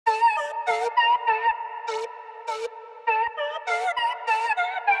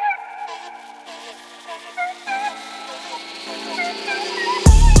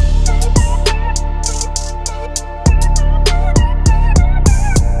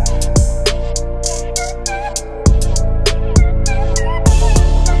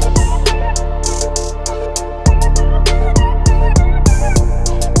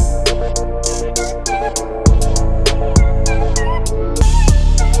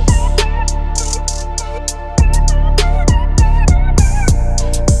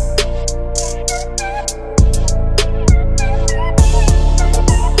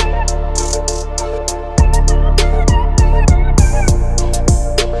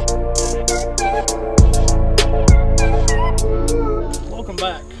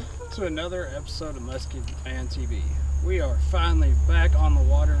Another episode of Musky Fan TV. We are finally back on the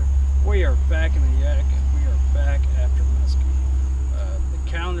water. We are back in the yak, and we are back after Musky. The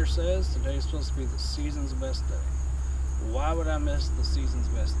calendar says today is supposed to be the season's best day. Why would I miss the season's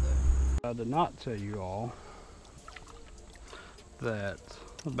best day? I did not tell you all that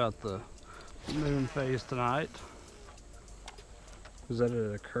about the moon phase tonight, is that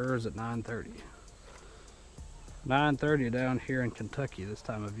it occurs at 9:30. 9:30 down here in Kentucky this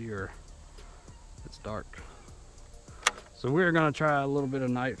time of year. It's dark. So we're gonna try a little bit of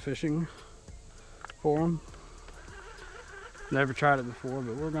night fishing for them. Never tried it before,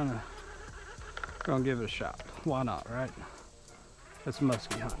 but we're gonna give it a shot. Why not, right? It's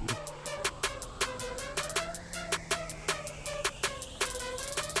musky hunting.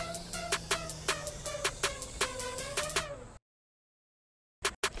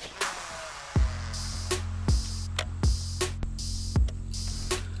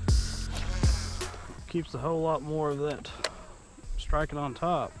 Keeps a whole lot more of that striking on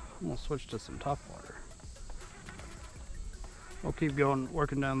top. I'm gonna switch to some top water. We'll keep going,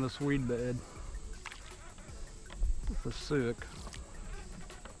 working down this weed bed with the suic.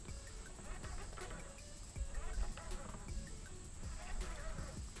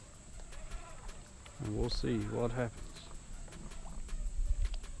 And we'll see what happens.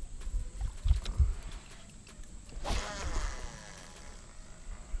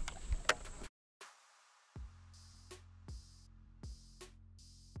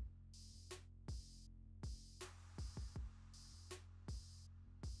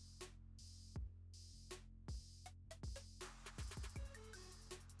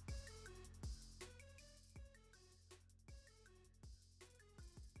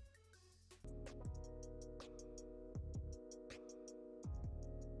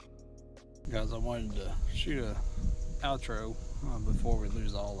 Guys, I wanted to shoot a outro before we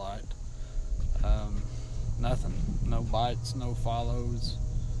lose all light. Nothing, no bites, no follows,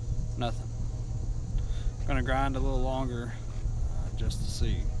 nothing. Gonna grind a little longer just to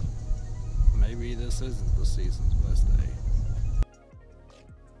see. Maybe this isn't the season's best day.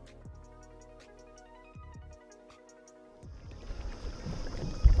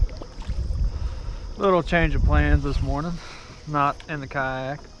 Little change of plans this morning. Not in the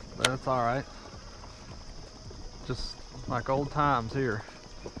kayak, but it's alright. Just like old times here.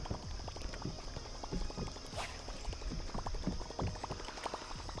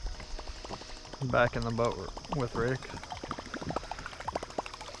 Back in the boat with Rick.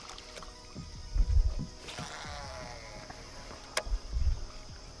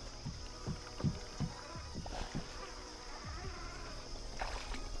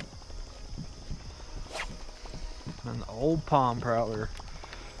 And the old palm prowler.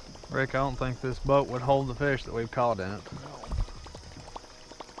 Rick, I don't think this boat would hold the fish that we've caught in it. No.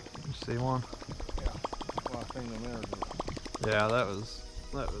 You see one? Yeah. Well, I seen them there. Yeah, that was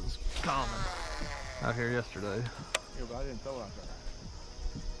common out here yesterday. Yeah, but I didn't throw it out there.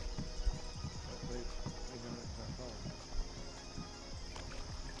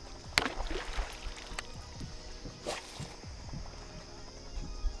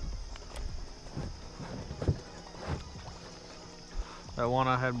 That one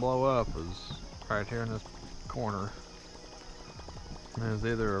I had blow up was right here in this corner. And it was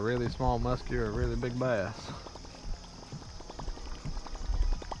either a really small muskie or a really big bass.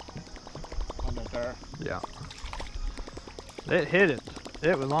 On that there? Yeah. It hit it.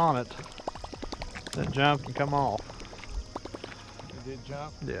 It was on it. It jumped and come off. It did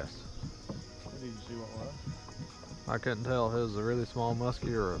jump? Yes. Did you see what it was? I couldn't tell if it was a really small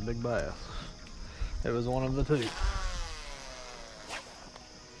muskie or a big bass. It was one of the two.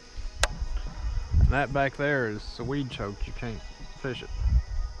 And that back there is a weed choked. You can't fish it.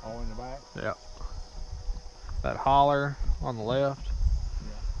 All in the back? Yeah. That holler on the left.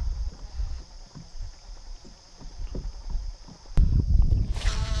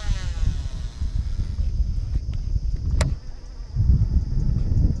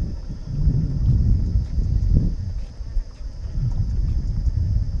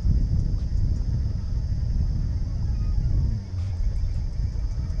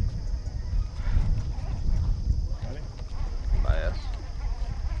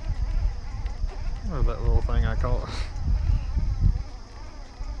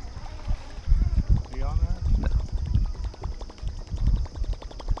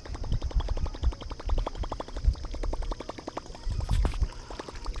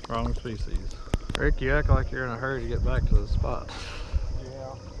 Wrong species. Rick, you act like you're in a hurry to get back to the spot.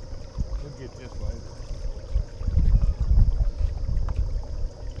 Yeah. We'll get this way.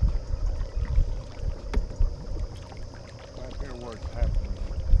 Right here where it's happening.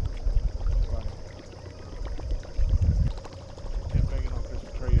 Right. Can't make it off this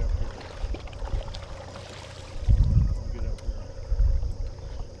tree up here. I'll get up here.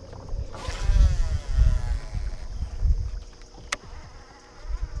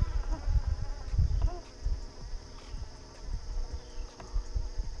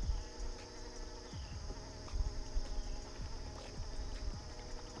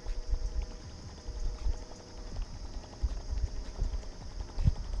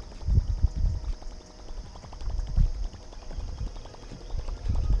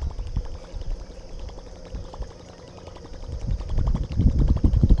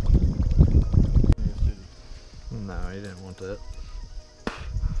 No, he didn't want that.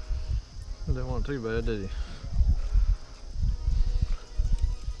 He didn't want too bad, did he?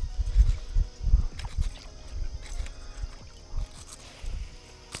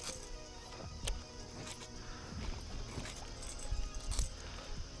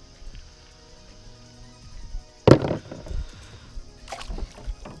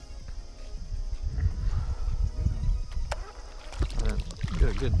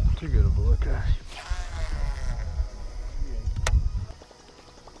 Get too good of a look at him.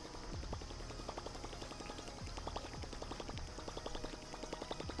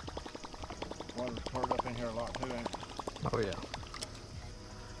 Water's poured up in here a lot too, ain't it? Oh yeah.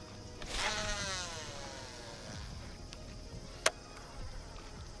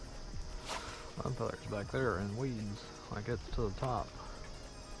 Some fellas back there are in weeds, like it's to the top.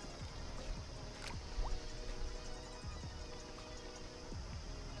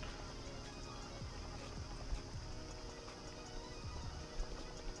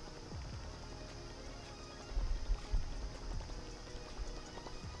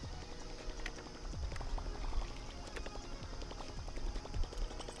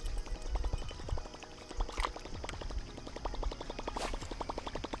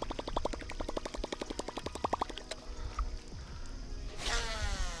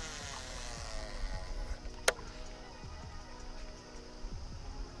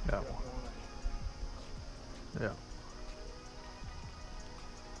 Got one. Yeah.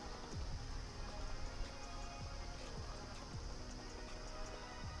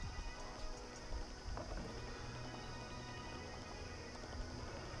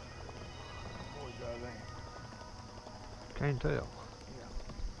 Can't tell. Yeah.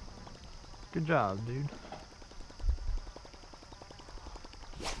 Good job, dude.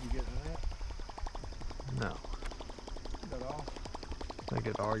 You getting that? No. That all? I think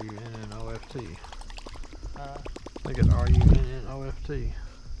it R-U-N-N-O-F-T. Huh? I think it R-U-N-N-O-F-T.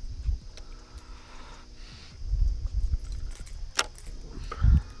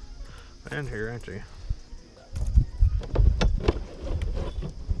 And here, ain't you?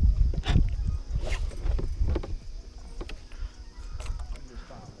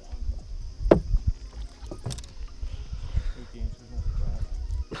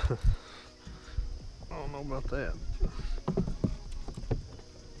 I don't know about that.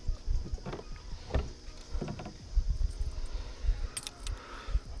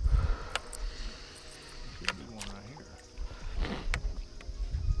 Should be one right here.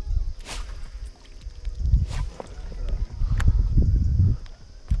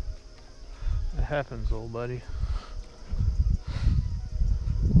 It happens, old buddy.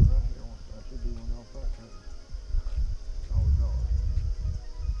 One right here. That should be one off that tree. Oh, God.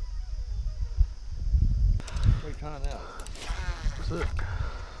 What are you trying out? Sick.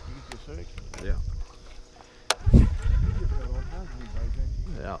 You get your sick? Yeah. You get that all kinds of these bags, ain't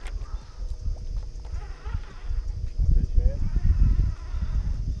you? Yeah. What's that, shad?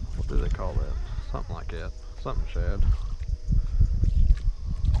 What do they call that? Something like that. Something shad.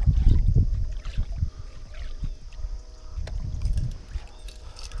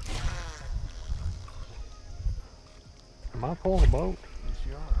 Am I pulling a boat? Yes,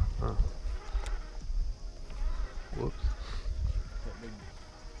 you are. Huh. Whoops. That big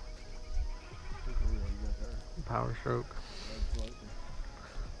super reel you got there. Power stroke. Big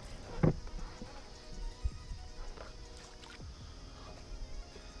floater.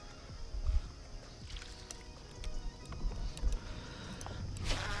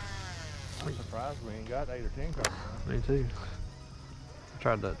 I'm surprised we ain't got 8 or 10 cards. Me too. I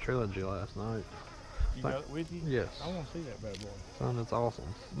tried that trilogy last night. You got it with you? Yes. I want to see that bad boy. Son, it's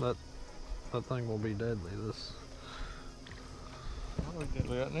awesome. That thing will be deadly. This. How are we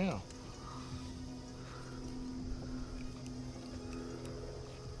deadly right now?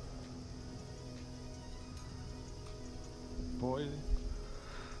 boy, is he?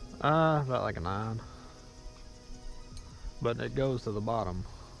 About like a 9. But it goes to the bottom.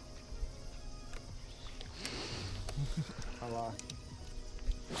 I like it.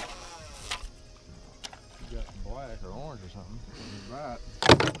 You got some black or orange or something. You're right.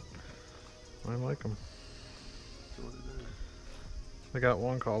 I like them. That's what it is. They got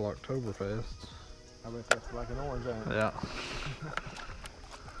one called Oktoberfest. I bet that's black and orange, ain't it? Yeah.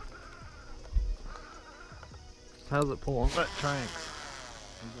 How's it pulling that tranks?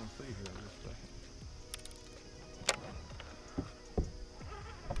 We're gonna see here in just a second.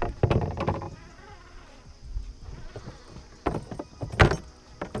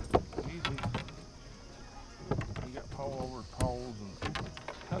 Easy. You got pole over poles, and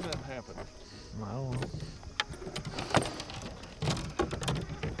how did that happen? I don't know.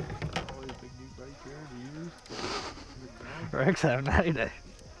 All these big deep baits here to use. Rex having a heyday.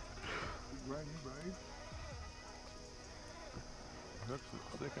 Big brainy braid. Hooks that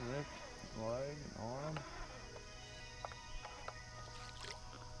thicken neck, leg, and arm.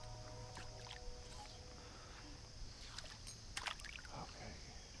 Okay.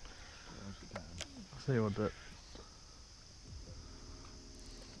 Where's the time? See what that.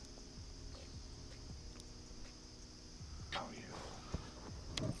 Oh yeah.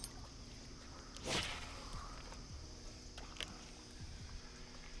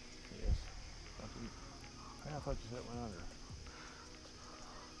 Yes. I thought you said it went under.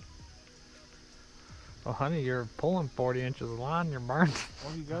 Oh, honey, you're pulling 40 inches of line. You're burning.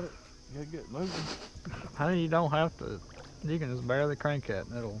 Well, you got it. You gotta get it moving. Honey, you don't have to. You can just barely crank it,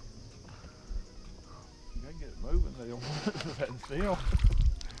 and it'll. You gotta get it moving. They don't want it sitting still.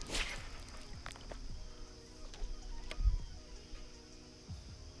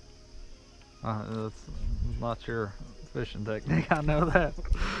 That's not your fishing technique. I know that.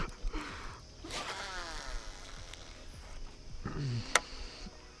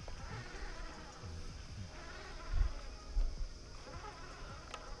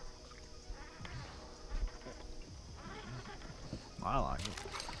 I like it.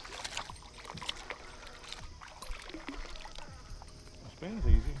 The spin's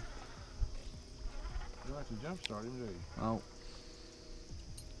easy. You don't have to jump start him, do you? Oh.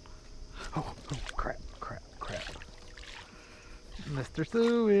 Oh, crap, crap, crap. Mr.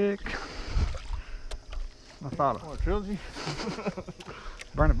 Suick. I thought Oh, a trilogy?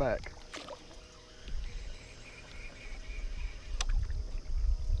 burn it back.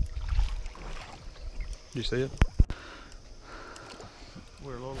 You see it?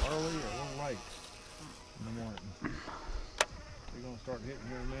 We're a little early or a little late in the morning. They're gonna start hitting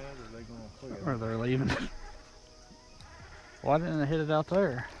here in a minute, or they gonna quit? Or they're leaving. Why didn't it hit it out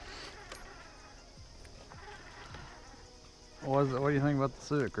there? What do you think about the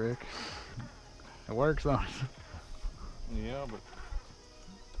suick, Rick? It works on it. Yeah, but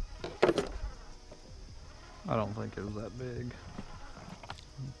I don't think it was that big.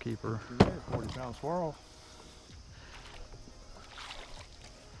 Keeper. you're there, 40-pound swirl.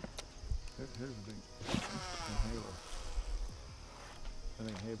 Here's a big inhaler. That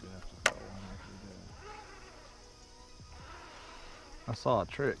ain't heavy enough to throw. I'm actually doing. I saw a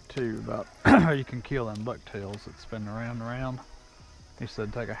trick too about how you can kill them bucktails that spin around and around. He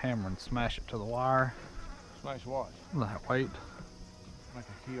said take a hammer and smash it to the wire. Smash what? That weight. Make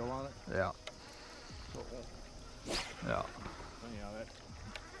a keel on it? Yeah. So it won't. Yeah. Anyhow, that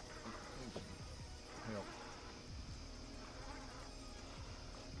help.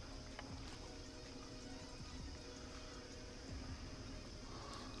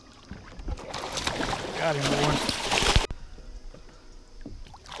 Got him, boy.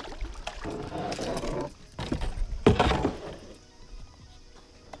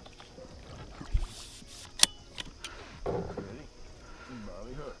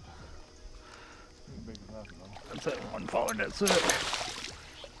 Body hook. Big as nothing though. That's that one followed that suick.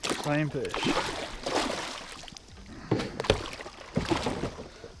 Same fish.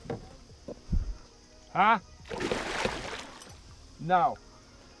 Huh? No.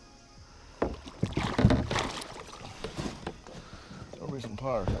 There'll be some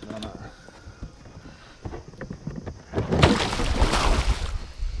pliers down there.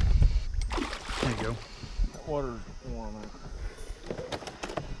 There you go. That water's warm, man.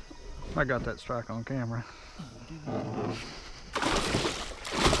 I got that strike on camera.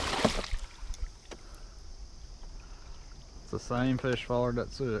 It's the same fish followed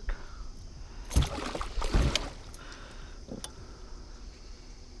that suick.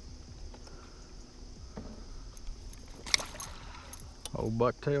 Old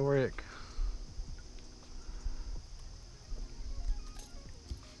bucktail Rick.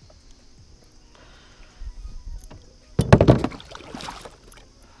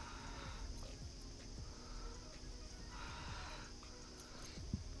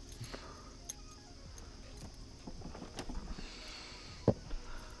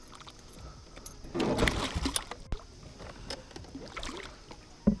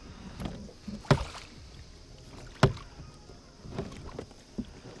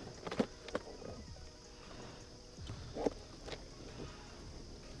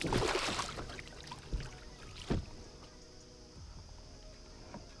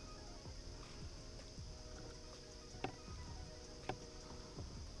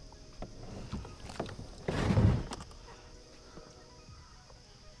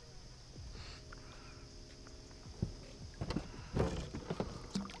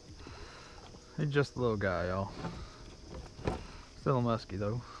 just a little guy, y'all. Still a musky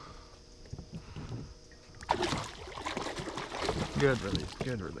though. Good release,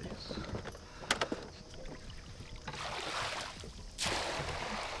 good release.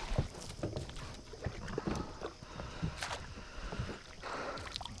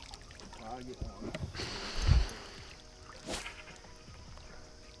 I'll get one.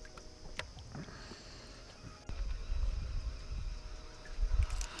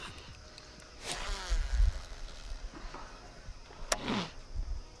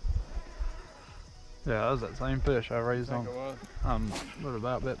 Yeah, that was that same fish I raised on. It was. What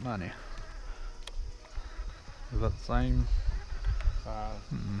about bet money? Is that the same?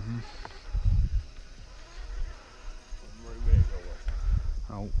 Mm-hmm. Very big,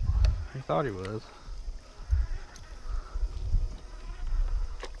 though. Oh, he thought he was.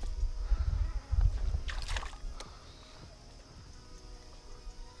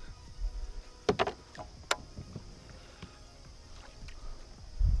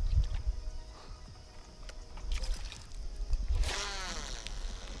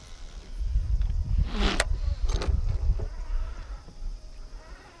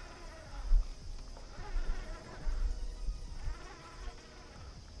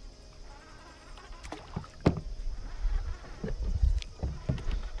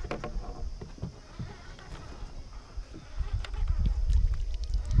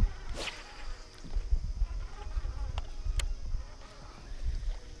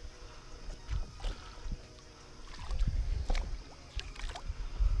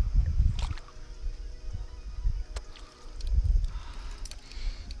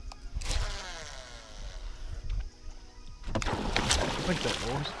 I think that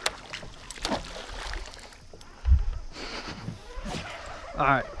was.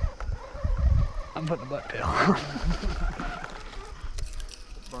 Alright. I'm putting the bucktail on.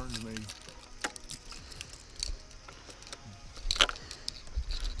 Burns me.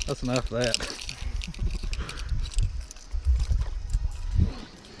 That's enough of that.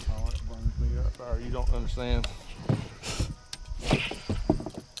 Oh, it burns me up. Sorry, you don't understand.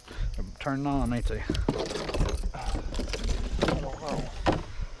 They're turning on, ain't they? I don't know.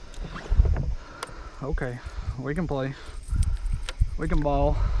 Okay, we can play. We can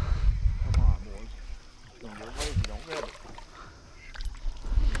ball. Come on, boys. It's gonna get away if you don't grab it.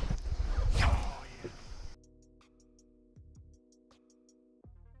 Oh, yeah.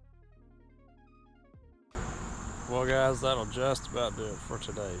 Well, guys, that'll just about do it for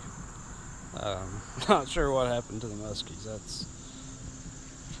today. Not sure what happened to the muskies. That's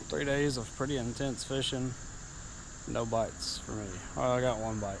 3 days of pretty intense fishing. No bites for me. Well, I got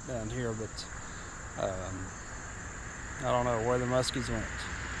one bite down here, but I don't know where the muskies went.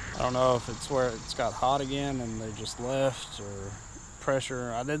 I don't know if it's where it's got hot again and they just left, or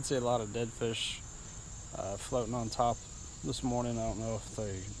pressure. I did see a lot of dead fish floating on top this morning. I don't know if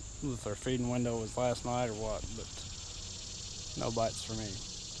their feeding window was last night or what, but no bites for me.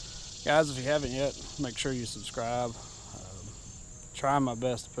 Guys, if you haven't yet, make sure you subscribe. Trying my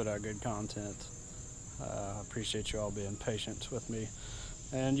best to put out good content. I appreciate you all being patient with me.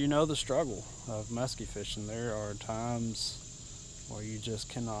 And you know the struggle of musky fishing. There are times where you just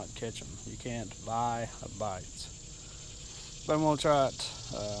cannot catch them. You can't buy a bite. But I'm going to try it.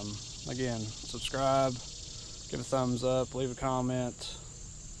 Again, subscribe, give a thumbs up, leave a comment.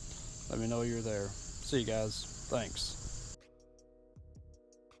 Let me know you're there. See you guys. Thanks.